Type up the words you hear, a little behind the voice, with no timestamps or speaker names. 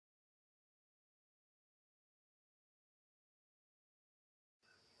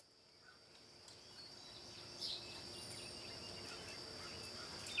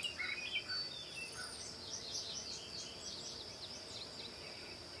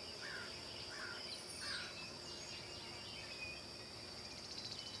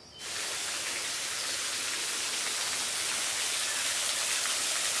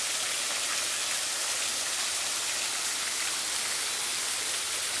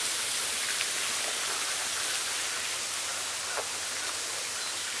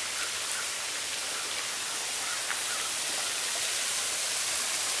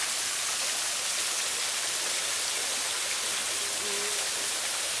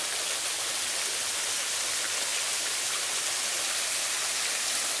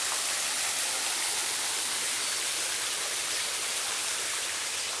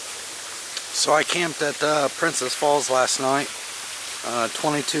So I camped at Princess Falls last night,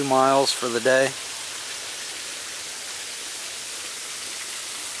 22 miles for the day.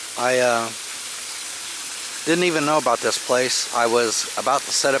 I didn't even know about this place. I was about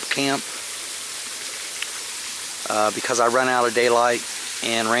to set up camp because I ran out of daylight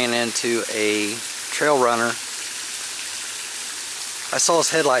and ran into a trail runner. I saw his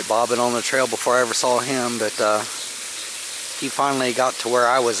headlight bobbing on the trail before I ever saw him, but he finally got to where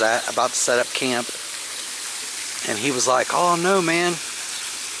I was at, about to set up camp, and he was like, "Oh no, man,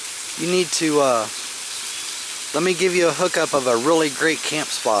 you need to let me give you a hookup of a really great camp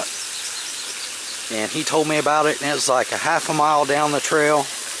spot." And he told me about it, and it was like a half a mile down the trail.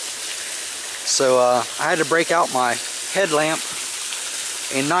 So I had to break out my headlamp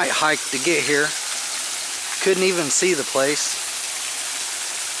and night hike to get here. Couldn't even see the place,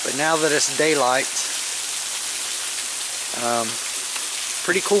 but now that it's daylight,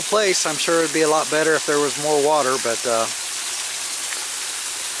 pretty cool place. I'm sure it'd be a lot better if there was more water, but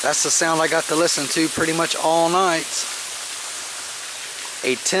that's the sound I got to listen to pretty much all night.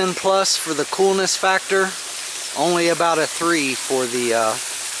 A 10 plus for the coolness factor, only about a 3 for the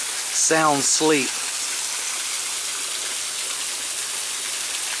sound sleep.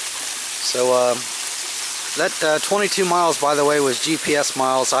 So that 22 miles, by the way, was GPS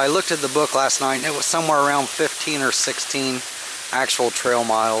miles. I looked at the book last night and it was somewhere around 15 or 16 actual trail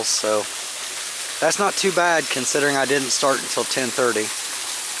miles, so that's not too bad considering I didn't start until 10:30.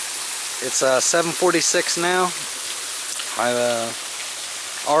 It's 7:46 now.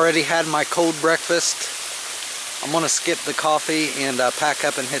 I've already had my cold breakfast. I'm gonna skip the coffee and pack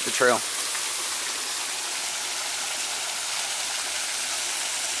up and hit the trail.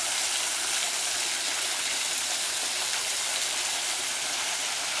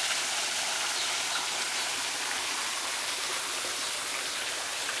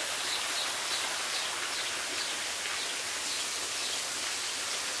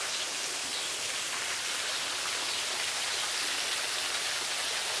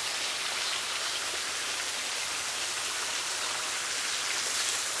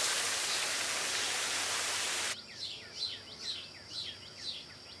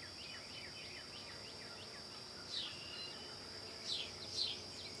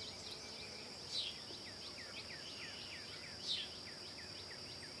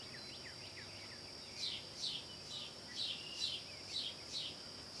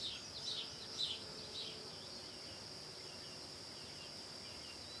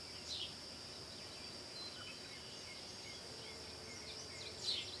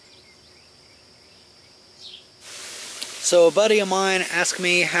 So a buddy of mine asked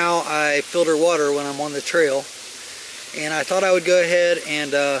me how I filter water when I'm on the trail, and I thought I would go ahead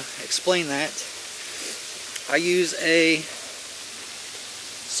and explain that. I use a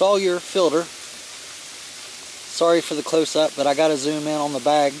Sawyer filter. Sorry for the close-up, but I gotta zoom in on the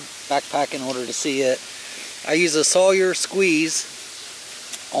backpack in order to see it. I use a Sawyer squeeze.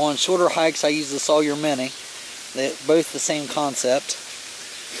 On shorter hikes I use the Sawyer Mini. They're both the same concept.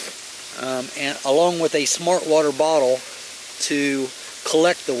 And along with a smart water bottle to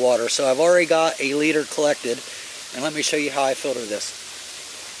collect the water. So I've already got a liter collected, and let me show you how I filter this.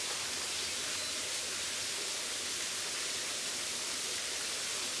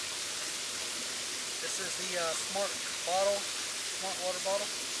 This is the smart water bottle.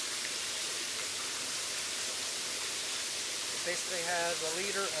 It basically has a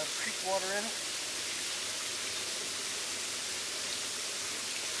liter of creek water in it.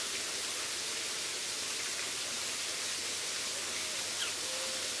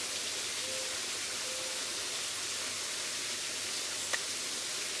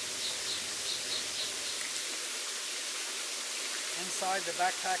 Inside the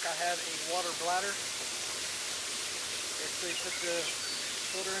backpack I have a water bladder. Basically put the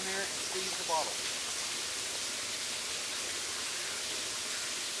filter in there and squeeze the bottle.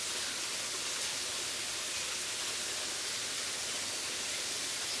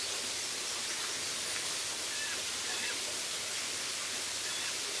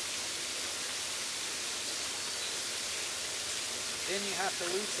 Then you have to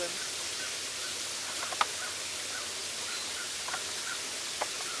loosen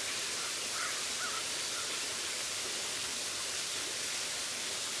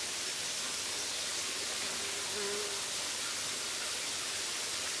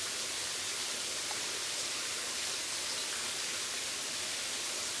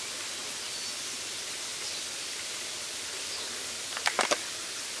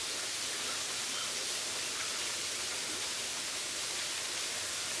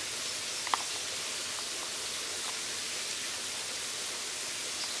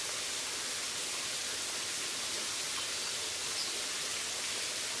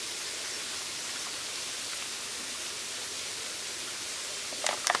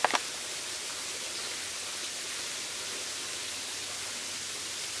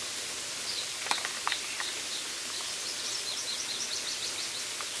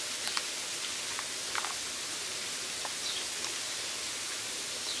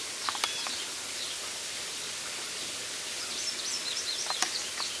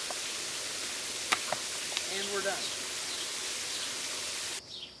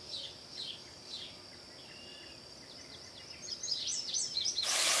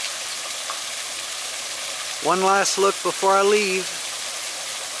One last look before I leave.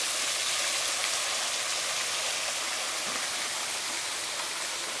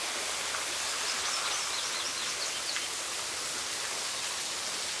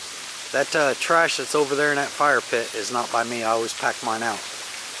 That trash that's over there in that fire pit is not by me. I always pack mine out.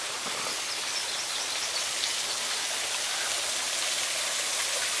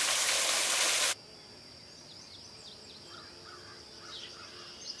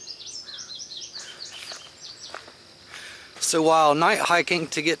 So while night hiking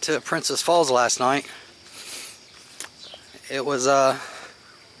to get to Princess Falls last night, it was I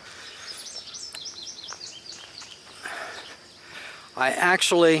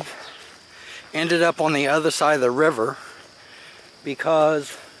actually ended up on the other side of the river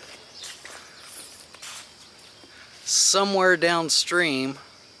because somewhere downstream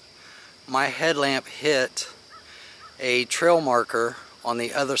my headlamp hit a trail marker on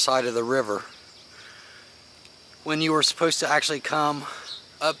the other side of the river when you were supposed to actually come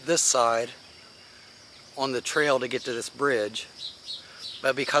up this side on the trail to get to this bridge.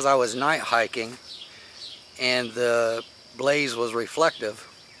 But because I was night hiking and the blaze was reflective,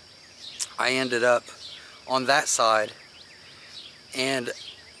 I ended up on that side, and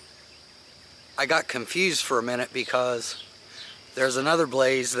I got confused for a minute because there's another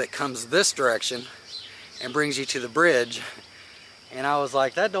blaze that comes this direction and brings you to the bridge, and I was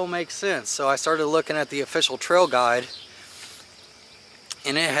like, that don't make sense. So I started looking at the official trail guide,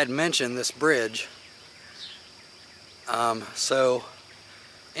 and it had mentioned this bridge. So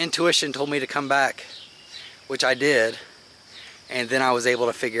intuition told me to come back, which I did. And then I was able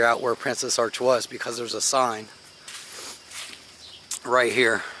to figure out where Princess Arch was because there's a sign right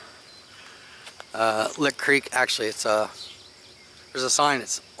here. Lick Creek, actually it's there's a sign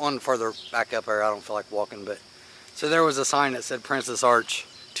that's on farther back up there. I don't feel like walking, but so there was a sign that said Princess Arch,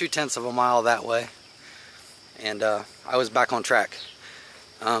 2/10 of a mile that way. And I was back on track.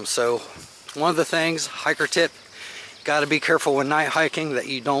 So one of the things, hiker tip, got to be careful when night hiking that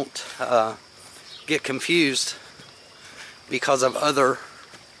you don't get confused because of other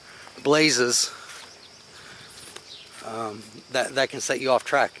blazes that can set you off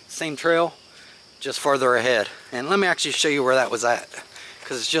track. Same trail, just farther ahead. And let me actually show you where that was at,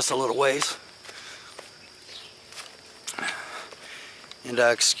 because it's just a little ways. And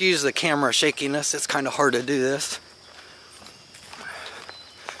excuse the camera shakiness, it's kind of hard to do this,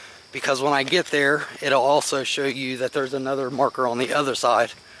 because when I get there, it'll also show you that there's another marker on the other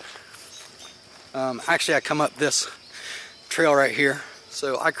side. Actually, I come up this trail right here,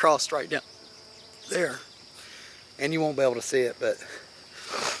 so I crossed right down there, and you won't be able to see it, but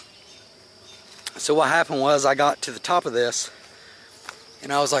so what happened was I got to the top of this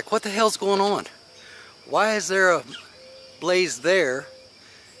and I was like, what the hell's going on? Why is there a blaze there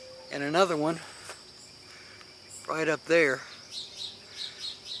and another one right up there?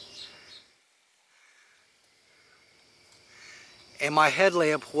 And my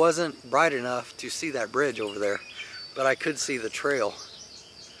headlamp wasn't bright enough to see that bridge over there, but I could see the trail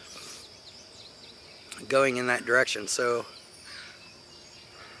going in that direction. So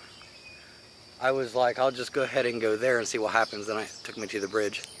I was like, I'll just go ahead and go there and see what happens. And it took me to the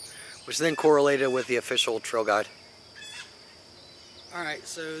bridge, which then correlated with the official trail guide. Alright,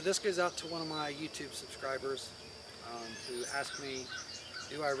 so this goes out to one of my YouTube subscribers who asked me,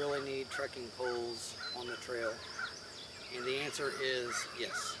 do I really need trekking poles on the trail? And the answer is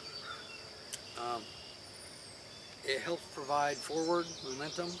yes. It helps provide forward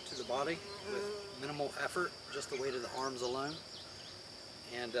momentum to the body with minimal effort, just the weight of the arms alone.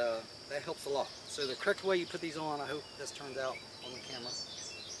 And that helps a lot. So the correct way you put these on, I hope this turns out on the camera,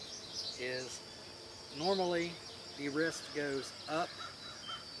 is normally the wrist goes up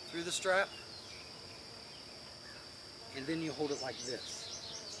through the strap, and then you hold it like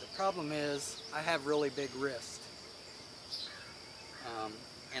this. The problem is I have really big wrists.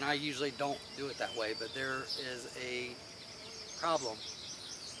 And I usually don't do it that way, but there is a problem.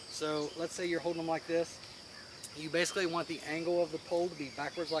 So let's say you're holding them like this. You basically want the angle of the pole to be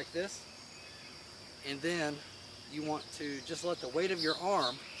backwards like this, and then you want to just let the weight of your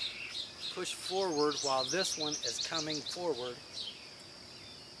arm push forward while this one is coming forward,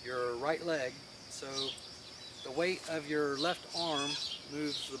 your right leg. So the weight of your left arm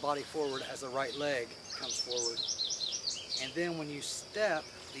moves the body forward as the right leg comes forward. And then when you step,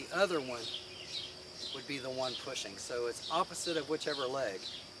 the other one would be the one pushing. So it's opposite of whichever leg.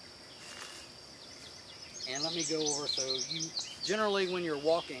 And let me go over, so you generally when you're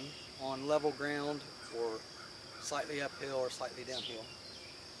walking on level ground or slightly uphill or slightly downhill,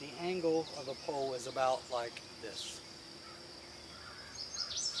 the angle of the pole is about like this.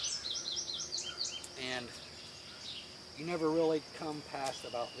 And you never really come past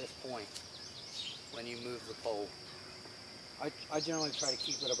about this point when you move the pole. I generally try to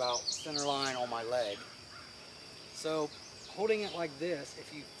keep it about center line on my leg. So holding it like this,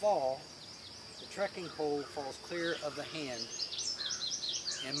 if you fall, the trekking pole falls clear of the hand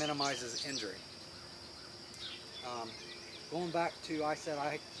and minimizes injury. Going back to, I said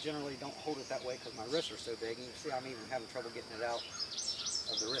I generally don't hold it that way because my wrists are so big, and you see I'm even having trouble getting it out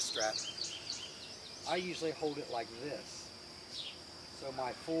of the wrist strap. I usually hold it like this. So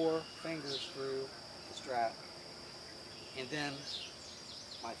my 4 fingers through the strap, and then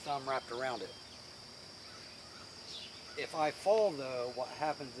my thumb wrapped around it. If I fall though, what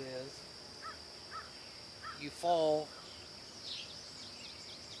happens is you fall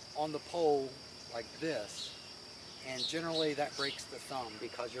on the pole like this, and generally that breaks the thumb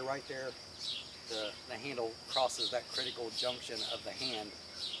because you're right there, the handle crosses that critical junction of the hand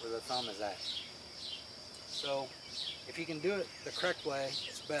where the thumb is at. So if you can do it the correct way,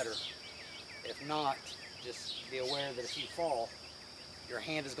 it's better. If not, just be aware that if you fall, your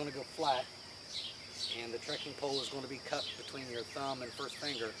hand is going to go flat and the trekking pole is going to be cut between your thumb and first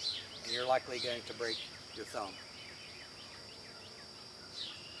finger, and you're likely going to break your thumb.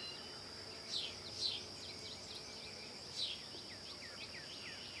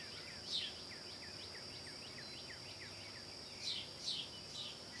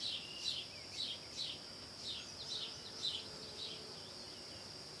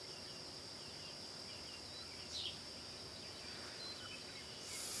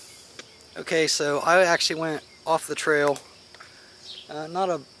 Okay, so I actually went off the trail, not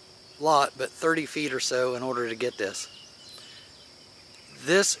a lot, but 30 feet or so in order to get this.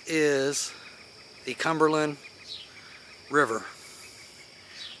 This is the Cumberland River,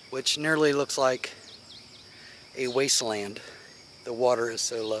 which nearly looks like a wasteland. The water is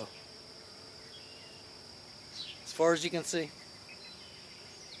so low. As far as you can see.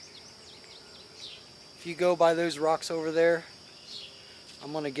 If you go by those rocks over there,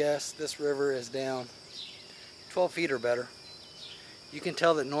 I'm going to guess this river is down 12 feet or better. You can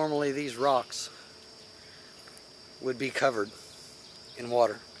tell that normally these rocks would be covered in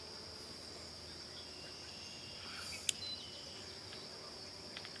water.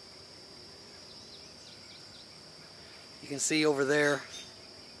 You can see over there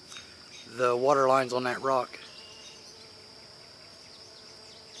the water lines on that rock.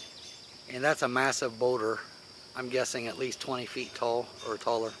 And that's a massive boulder. I'm guessing at least 20 feet tall or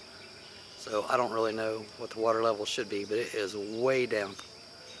taller. So I don't really know what the water level should be, but it is way down.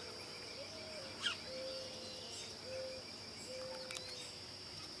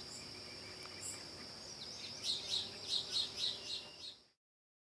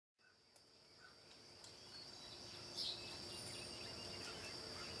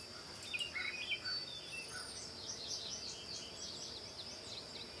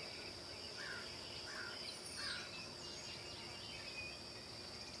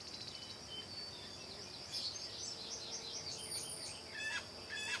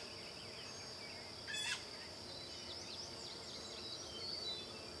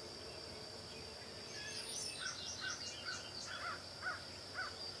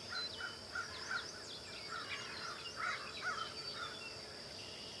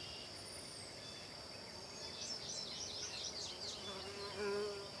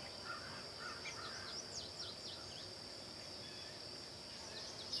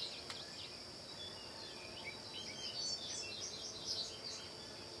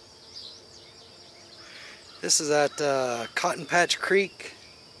 This is at Cotton Patch Creek,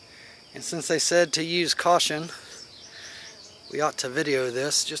 and since they said to use caution, we ought to video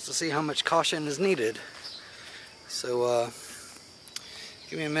this just to see how much caution is needed. So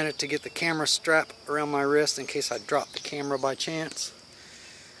give me a minute to get the camera strap around my wrist in case I drop the camera by chance.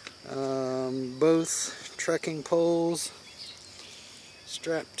 Both trekking poles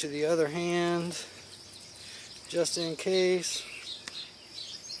strapped to the other hand just in case.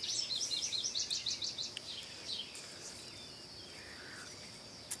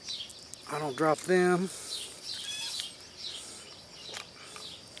 I don't drop them.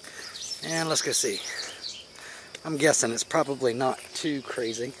 And let's go see. I'm guessing it's probably not too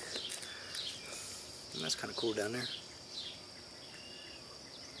crazy. And that's kind of cool down there.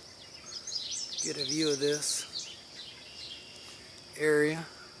 Get a view of this area.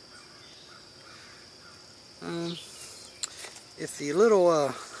 If the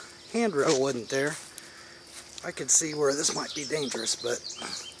little handrail wasn't there, I could see where this might be dangerous, but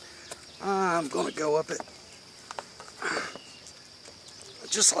I'm going to go up it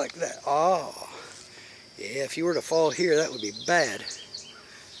just like that. Oh, yeah, if you were to fall here, that would be bad.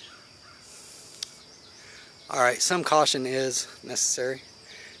 Alright, some caution is necessary.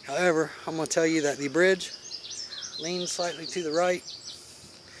 However, I'm going to tell you that the bridge leans slightly to the right,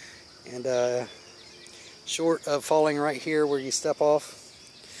 and short of falling right here where you step off,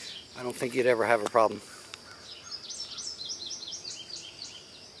 I don't think you'd ever have a problem.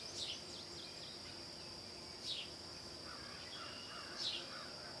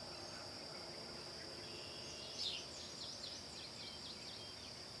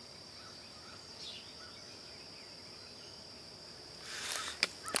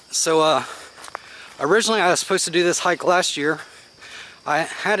 So originally I was supposed to do this hike last year. I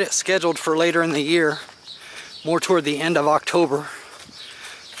had it scheduled for later in the year, more toward the end of October.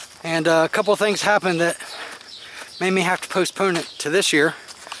 And a couple of things happened that made me have to postpone it to this year.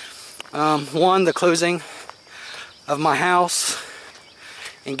 One, the closing of my house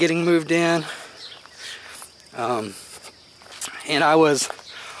and getting moved in. And I was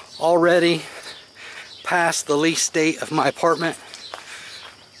already past the lease date of my apartment.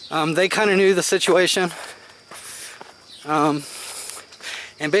 They kind of knew the situation, and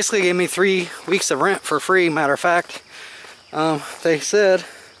basically gave me 3 weeks of rent for free. Matter of fact, they said,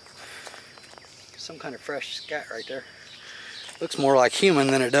 some kind of fresh scat right there. Looks more like human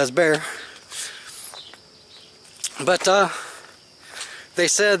than it does bear. But they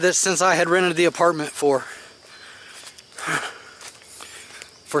said that since I had rented the apartment for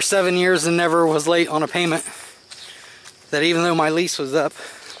 7 years and never was late on a payment, that even though my lease was up,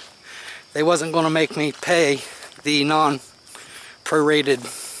 they wasn't going to make me pay the non-prorated,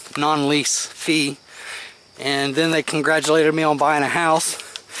 non-lease fee. And then they congratulated me on buying a house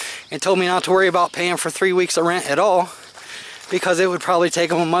and told me not to worry about paying for 3 weeks of rent at all, because it would probably take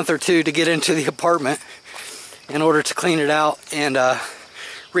them a month or two to get into the apartment in order to clean it out and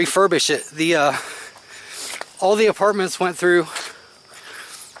refurbish it. All the apartments went through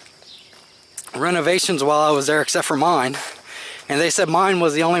renovations while I was there, except for mine. And they said mine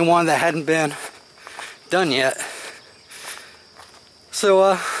was the only one that hadn't been done yet.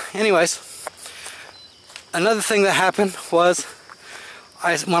 So anyways, another thing that happened was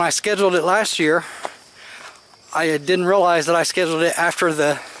when I scheduled it last year, I didn't realize that I scheduled it after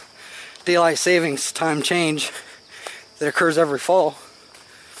the daylight savings time change that occurs every fall.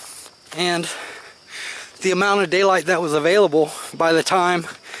 And the amount of daylight that was available by the time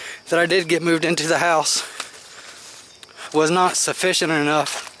that I did get moved into the house was not sufficient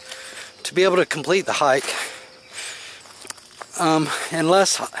enough to be able to complete the hike,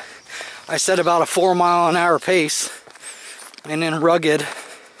 unless I set about a 4-mile-an-hour pace, and in rugged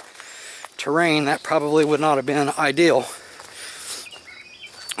terrain that probably would not have been ideal.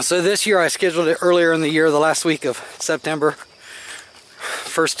 So this year I scheduled it earlier in the year, the last week of September,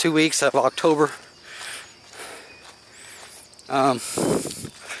 first 2 weeks of October.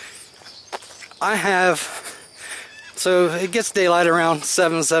 So it gets daylight around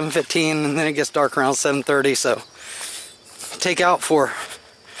 7:15, and then it gets dark around 7:30, so take out for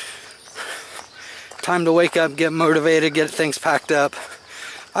time to wake up, get motivated, get things packed up.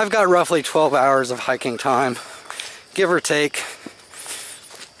 I've got roughly 12 hours of hiking time, give or take.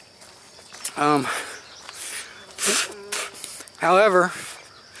 However,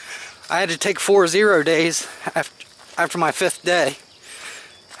 I had to take 4 0 days after my 5th day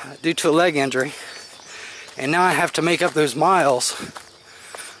due to a leg injury. And now I have to make up those miles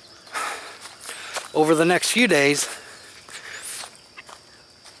over the next few days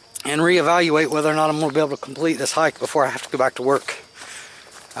and reevaluate whether or not I'm going to be able to complete this hike before I have to go back to work.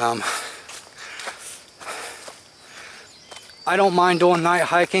 I don't mind doing night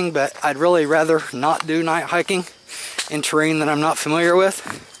hiking, but I'd really rather not do night hiking in terrain that I'm not familiar with.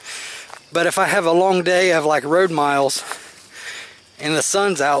 But if I have a long day of like road miles and the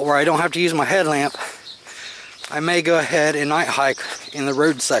sun's out where I don't have to use my headlamp, I may go ahead and night hike in the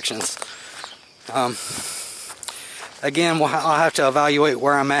road sections. Again, I'll have to evaluate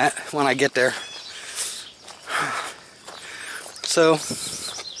where I'm at when I get there. So,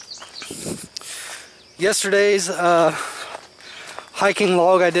 yesterday's hiking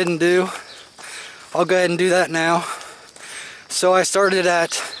log I didn't do. I'll go ahead and do that now. So I started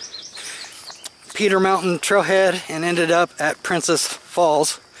at Peter Mountain Trailhead and ended up at Princess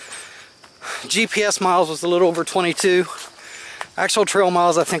Falls. GPS miles was a little over 22. Actual trail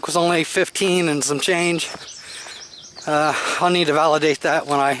miles I think was only 15 and some change. I'll need to validate that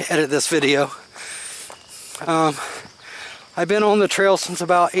when I edit this video. I've been on the trail since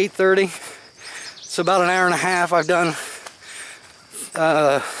about 8:30, so about an hour and a half. I've done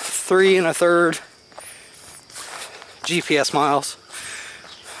 3 1/3 GPS miles,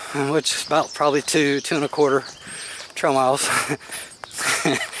 which is about probably 2 1/4 trail miles.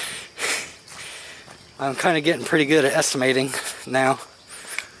 I'm kind of getting pretty good at estimating now.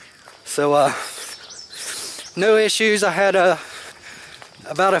 So no issues. I had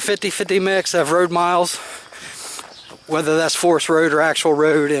about a 50-50 mix of road miles, whether that's forest road or actual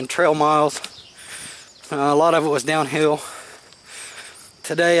road, and trail miles. A lot of it was downhill.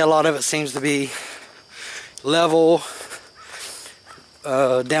 Today a lot of it seems to be level,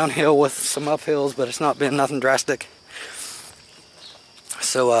 downhill with some uphills, but it's not been nothing drastic.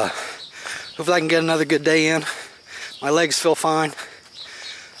 So hopefully I can get another good day in. My legs feel fine.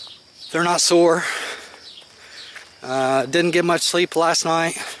 They're not sore. Didn't get much sleep last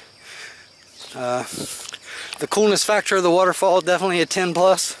night. The coolness factor of the waterfall, definitely a 10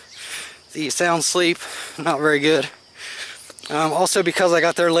 plus. The sound sleep, not very good. Also because I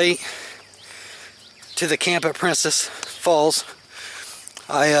got there late to the camp at Princess Falls,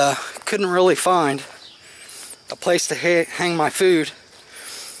 I couldn't really find a place to hang my food.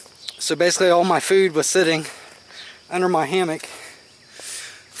 So basically all my food was sitting under my hammock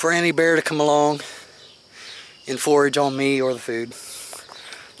for any bear to come along and forage on me or the food.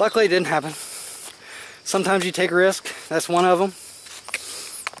 Luckily it didn't happen. Sometimes you take a risk. That's one of them.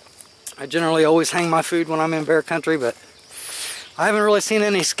 I generally always hang my food when I'm in bear country, but I haven't really seen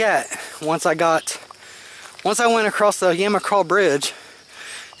any scat. Once I went across the Yamacraw Bridge,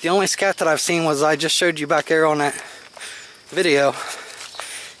 the only scat that I've seen was I just showed you back there on that video,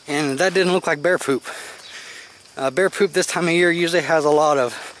 and that didn't look like bear poop. Bear poop this time of year usually has a lot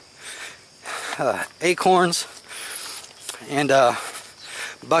of acorns and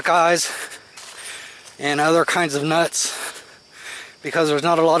buckeyes and other kinds of nuts, because there's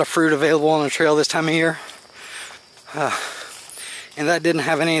not a lot of fruit available on the trail this time of year. And that didn't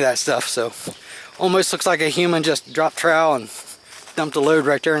have any of that stuff, so almost looks like a human just dropped trowel and dumped a load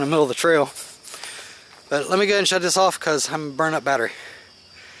right there in the middle of the trail. But let me go ahead and shut this off because I'm burning up battery.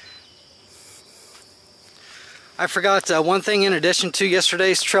 I forgot one thing in addition to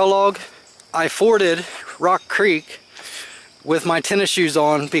yesterday's trail log. I forded Rock Creek with my tennis shoes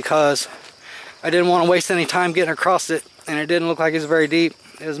on because I didn't want to waste any time getting across it, and it didn't look like it was very deep.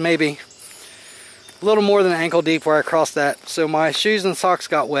 It was maybe a little more than ankle deep where I crossed that. So my shoes and socks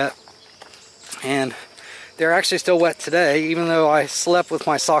got wet, and they're actually still wet today, even though I slept with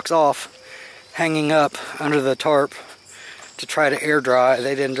my socks off, hanging up under the tarp to try to air dry.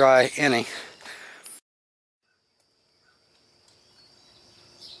 They didn't dry any.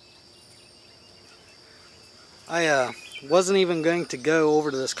 I wasn't even going to go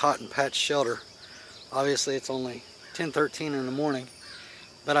over to this cotton patch shelter. Obviously it's only 10:13 in the morning,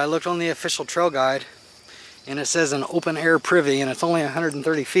 but I looked on the official trail guide and it says an open air privy, and it's only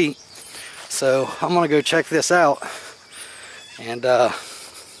 130 feet. So I'm gonna go check this out and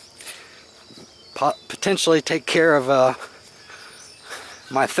potentially take care of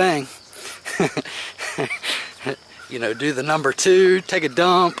my thing. You know, do the number 2, take a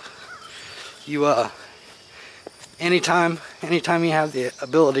dump. Anytime you have the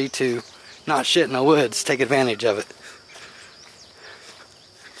ability to not shit in the woods, take advantage of it.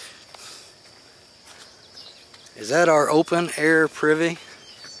 Is that our open air privy?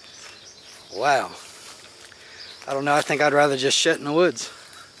 Wow. I don't know, I think I'd rather just shit in the woods.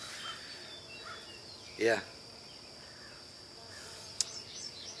 Yeah.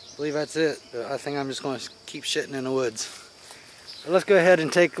 I believe that's it. I think I'm just going to keep shitting in the woods. But let's go ahead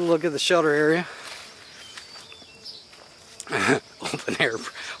and take a look at the shelter area.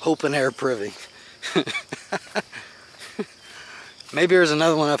 open air privy. Maybe there's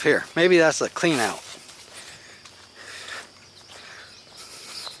another one up here. Maybe that's a clean out.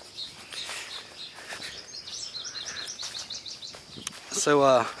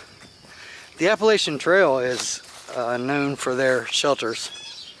 So the Appalachian Trail is known for their shelters.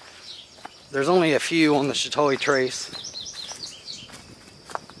 There's only a few on the Sheltowee Trace.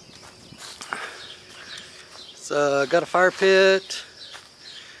 Got a fire pit,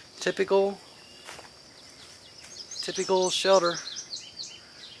 typical shelter.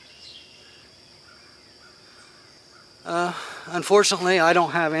 Unfortunately, I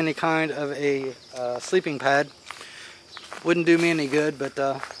don't have any kind of a sleeping pad. Wouldn't do me any good, but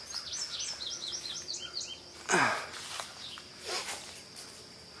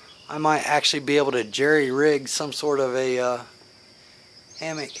I might actually be able to jerry rig some sort of a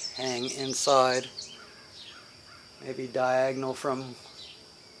hammock hang inside. Maybe diagonal from,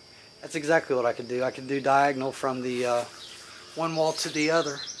 that's exactly what I could do. I could do diagonal from the one wall to the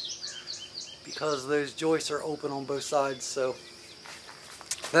other, because those joists are open on both sides. So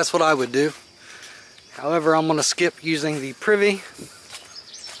that's what I would do. However, I'm going to skip using the privy.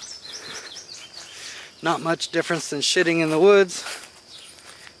 Not much difference than shitting in the woods.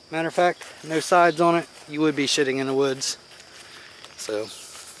 Matter of fact, no sides on it. You would be shitting in the woods. So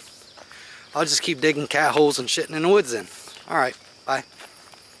I'll just keep digging cat holes and shitting in the woods then. Alright, bye.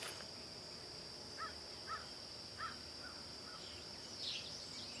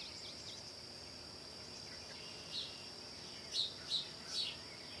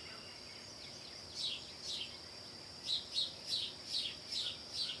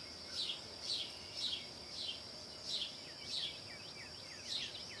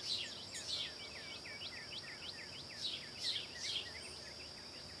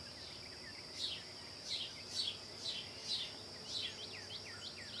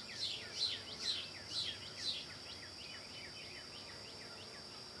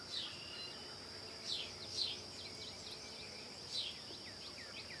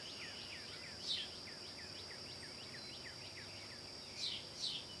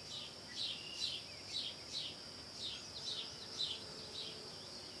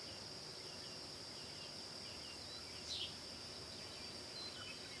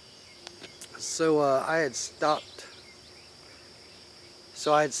 So I had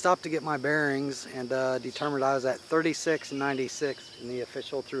stopped to get my bearings and determined I was at 3696 in the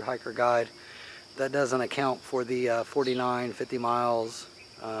official through hiker guide. That doesn't account for the 50 miles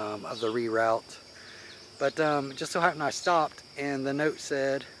of the reroute. But just so happened I stopped, and the note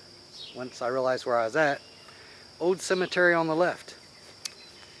said, once I realized where I was at, old cemetery on the left.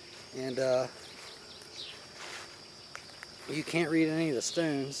 And you can't read any of the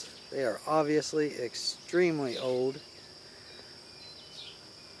stones. They are obviously extremely old.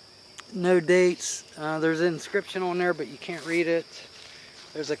 No dates. There's an inscription on there, but you can't read it.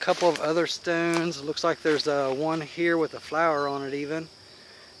 There's a couple of other stones. Looks like there's one here with a flower on it even.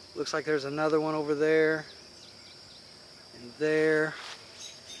 Looks like there's another one over there. And there.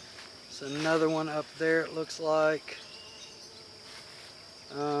 There's another one up there, it looks like.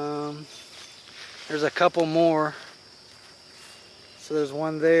 There's a couple more. So there's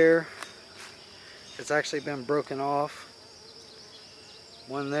one there. It's actually been broken off.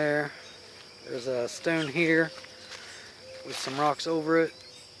 One there. There's a stone here with some rocks over it.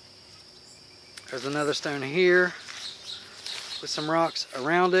 There's another stone here with some rocks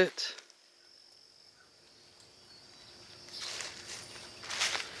around it.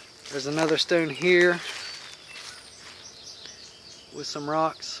 There's another stone here with some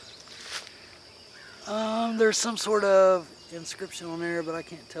rocks. There's some sort of inscription on there, but I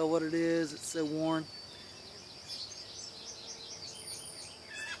can't tell what it is. It's so worn.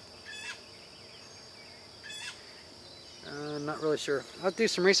 Not really sure. I'll do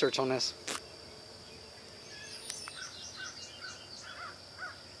some research on this.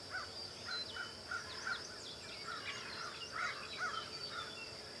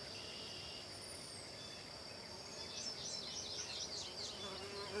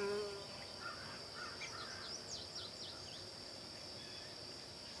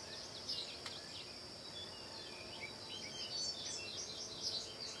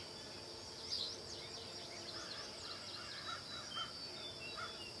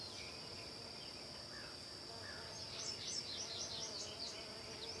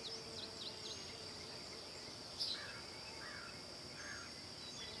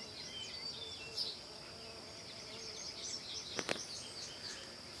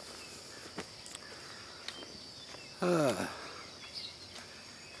 I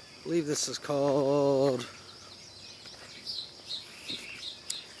believe this is called,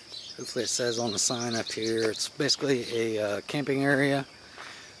 hopefully it says on the sign up here, it's basically a camping area.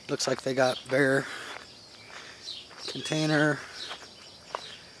 Looks like they got bear container,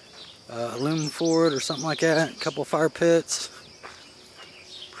 aluminum fort or something like that, a couple fire pits,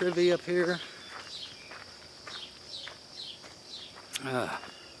 privy up here.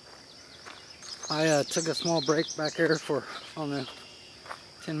 I took a small break back there for, I don't know,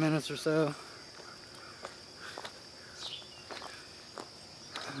 10 minutes or so.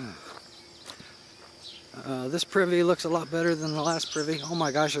 This privy looks a lot better than the last privy. Oh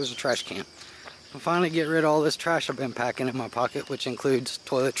my gosh, there's a trash can. I'll finally get rid of all this trash I've been packing in my pocket, which includes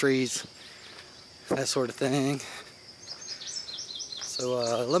toiletries, that sort of thing.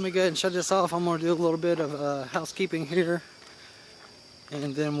 So let me go ahead and shut this off. I'm going to do a little bit of housekeeping here,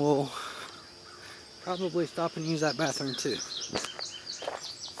 and then we'll probably stop and use that bathroom too.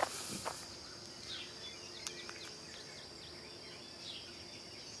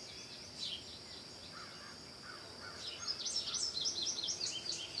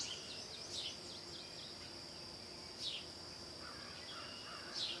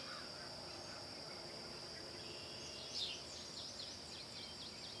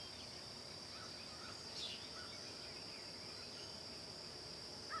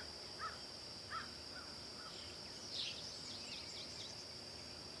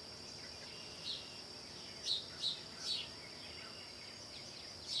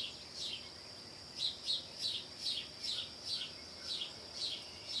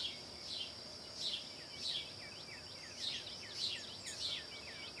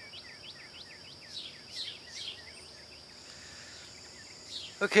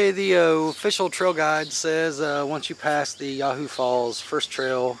 Okay, the official trail guide says once you pass the Yahoo Falls first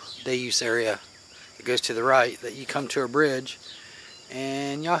trail day use area, it goes to the right, that you come to a bridge,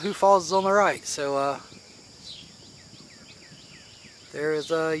 and Yahoo Falls is on the right. So there is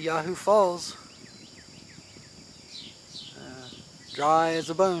Yahoo Falls, dry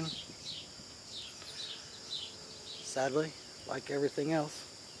as a bone, sadly, like everything else.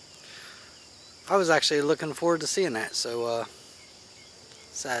 I was actually looking forward to seeing that, so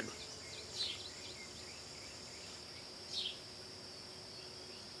sad.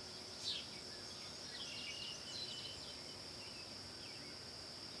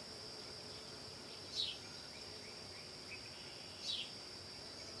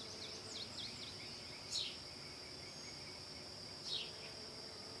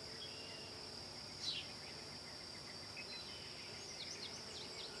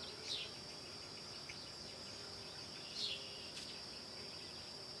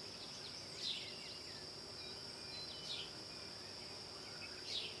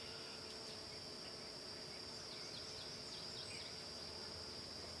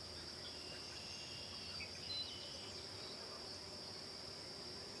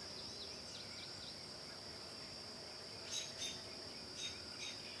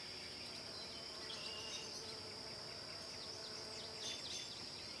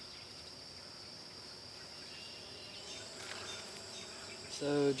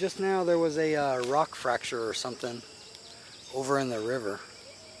 So just now there was a rock fracture or something over in the river.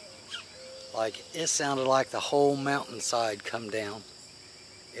 Like, it sounded like the whole mountainside come down.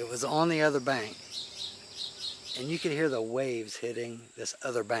 It was on the other bank, and you could hear the waves hitting this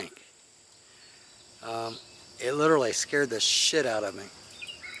other bank. It literally scared the shit out of me.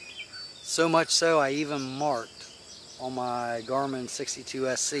 So much so I even marked on my Garmin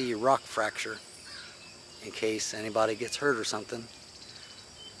 62SC rock fracture in case anybody gets hurt or something.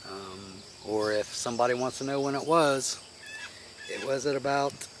 Or if somebody wants to know when it was at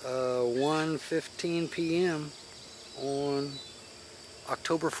about 1:15 p.m. on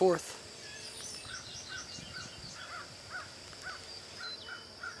October 4th.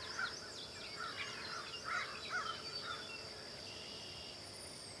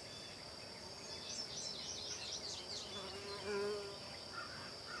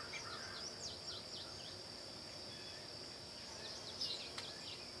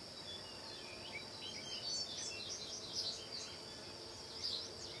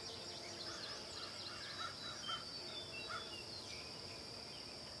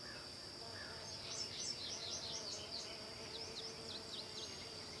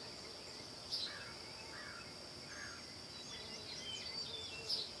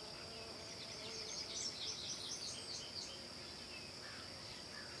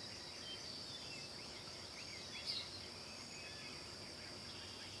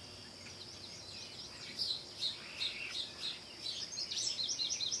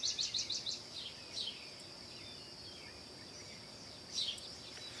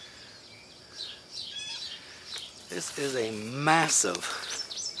 This is a massive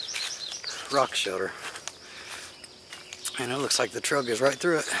rock shelter, and it looks like the trail goes right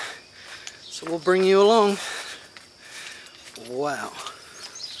through it. So we'll bring you along. Wow.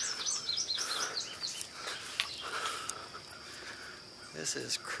 This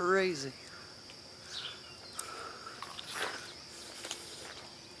is crazy.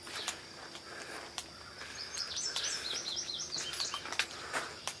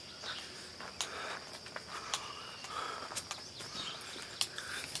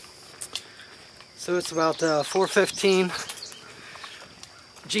 So it's about 4:15.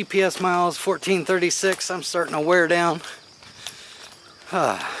 GPS miles 1436. I'm starting to wear down.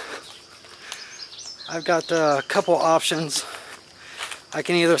 I've got a couple options. I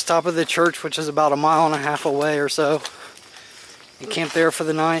can either stop at the church, which is about 1.5 miles away or so, and camp there for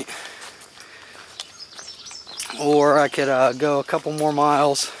the night, or I could go a couple more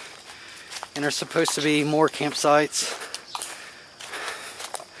miles, and there's supposed to be more campsites.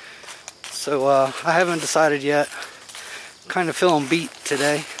 So I haven't decided yet. Kind of feeling beat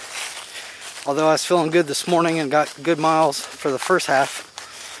today. Although I was feeling good this morning and got good miles for the first half.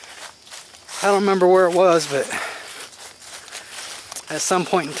 I don't remember where it was, but at some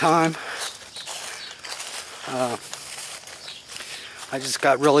point in time, I just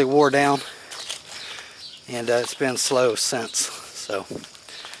got really wore down, and it's been slow since. So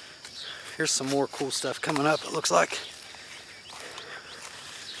here's some more cool stuff coming up, it looks like.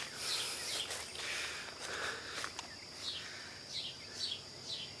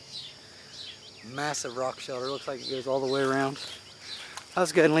 Massive rock shelter, looks like it goes all the way around.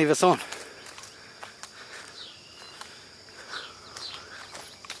 Let's go ahead and leave us on.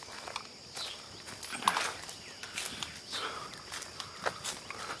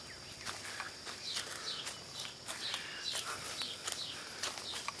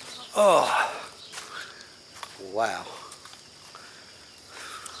 Oh, wow.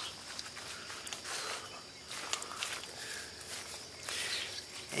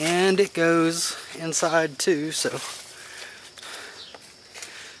 And it goes inside too, so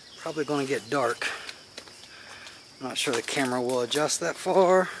probably going to get dark. I'm not sure the camera will adjust that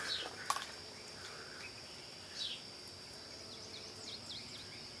far.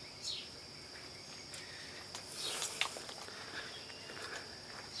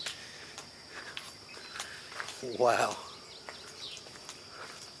 Wow.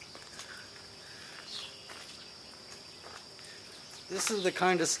 This is the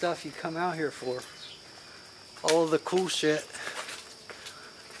kind of stuff you come out here for. All of the cool shit.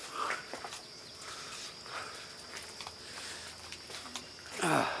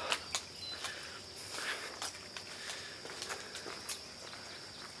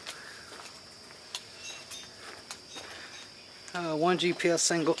 One GPS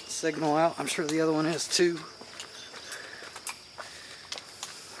signal out. I'm sure the other one is too.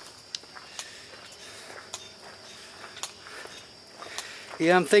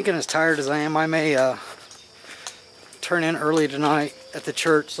 Yeah, I'm thinking as tired as I am, I may turn in early tonight at the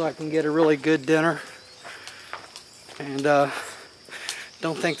church so I can get a really good dinner. And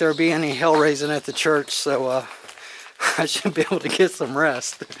don't think there'll be any hell raising at the church, so I should be able to get some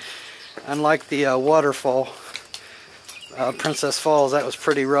rest. Unlike the waterfall, Princess Falls, that was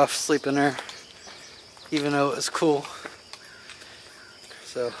pretty rough sleeping there, even though it was cool.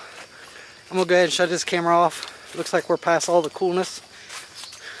 So I'm gonna go ahead and shut this camera off. Looks like we're past all the coolness.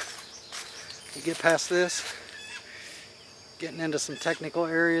 You get past this, getting into some technical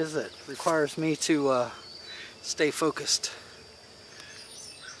areas that requires me to stay focused.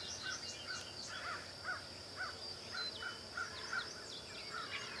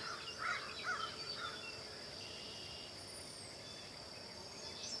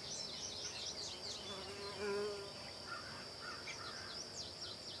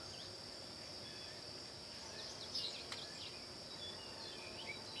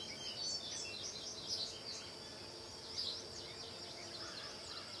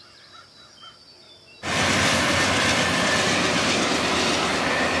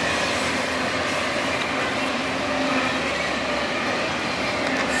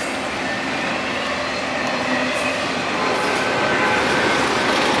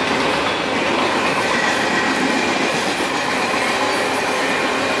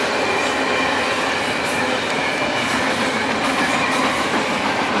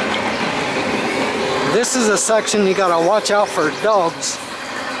 This is a section you gotta watch out for dogs.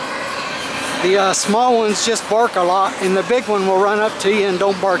 The small ones just bark a lot, and the big one will run up to you and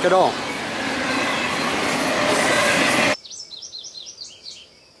don't bark at all.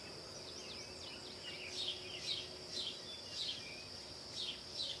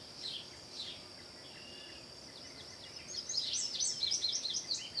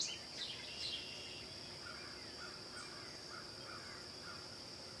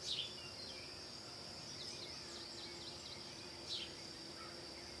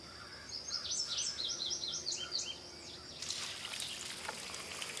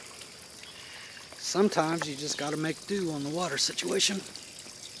 Sometimes you just gotta make do on the water situation.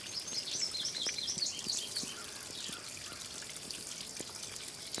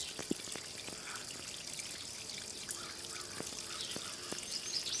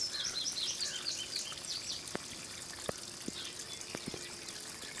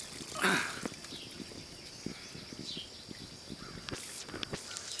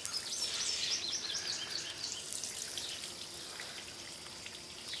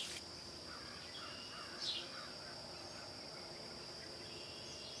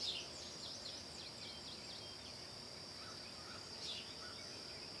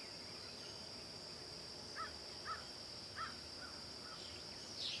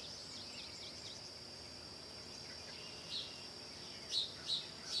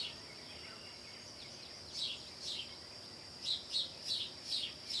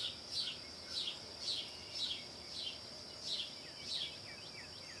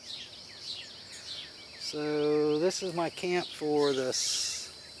 So this is my camp for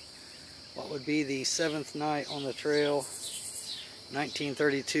this, what would be the 7th night on the trail,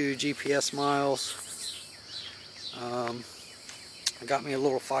 1932 GPS miles. I got me a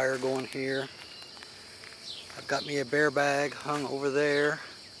little fire going here. I've got me a bear bag hung over there.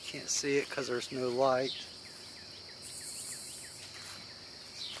 Can't see it because there's no light.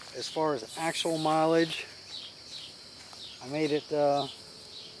 As far as actual mileage, I made it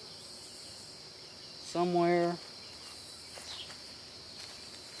somewhere.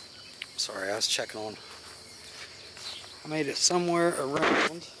 Sorry, I was checking on. I made it somewhere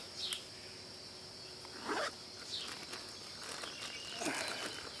around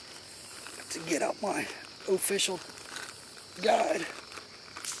to get out my official guide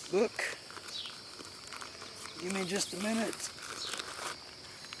book. Give me just a minute.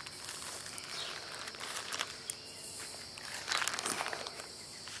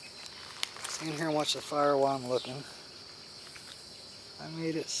 Stand here and watch the fire while I'm looking. I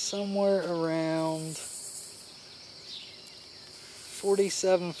made it somewhere around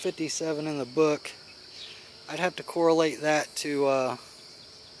 47:57 in the book. I'd have to correlate that to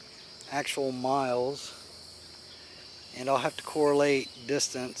actual miles, and I'll have to correlate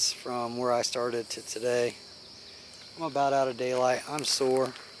distance from where I started to today. I'm about out of daylight. I'm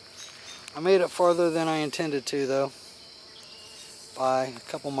sore. I made it farther than I intended to though, by a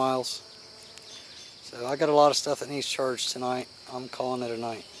couple miles. So I got a lot of stuff that needs charged tonight. I'm calling it a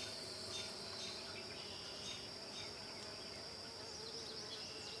night.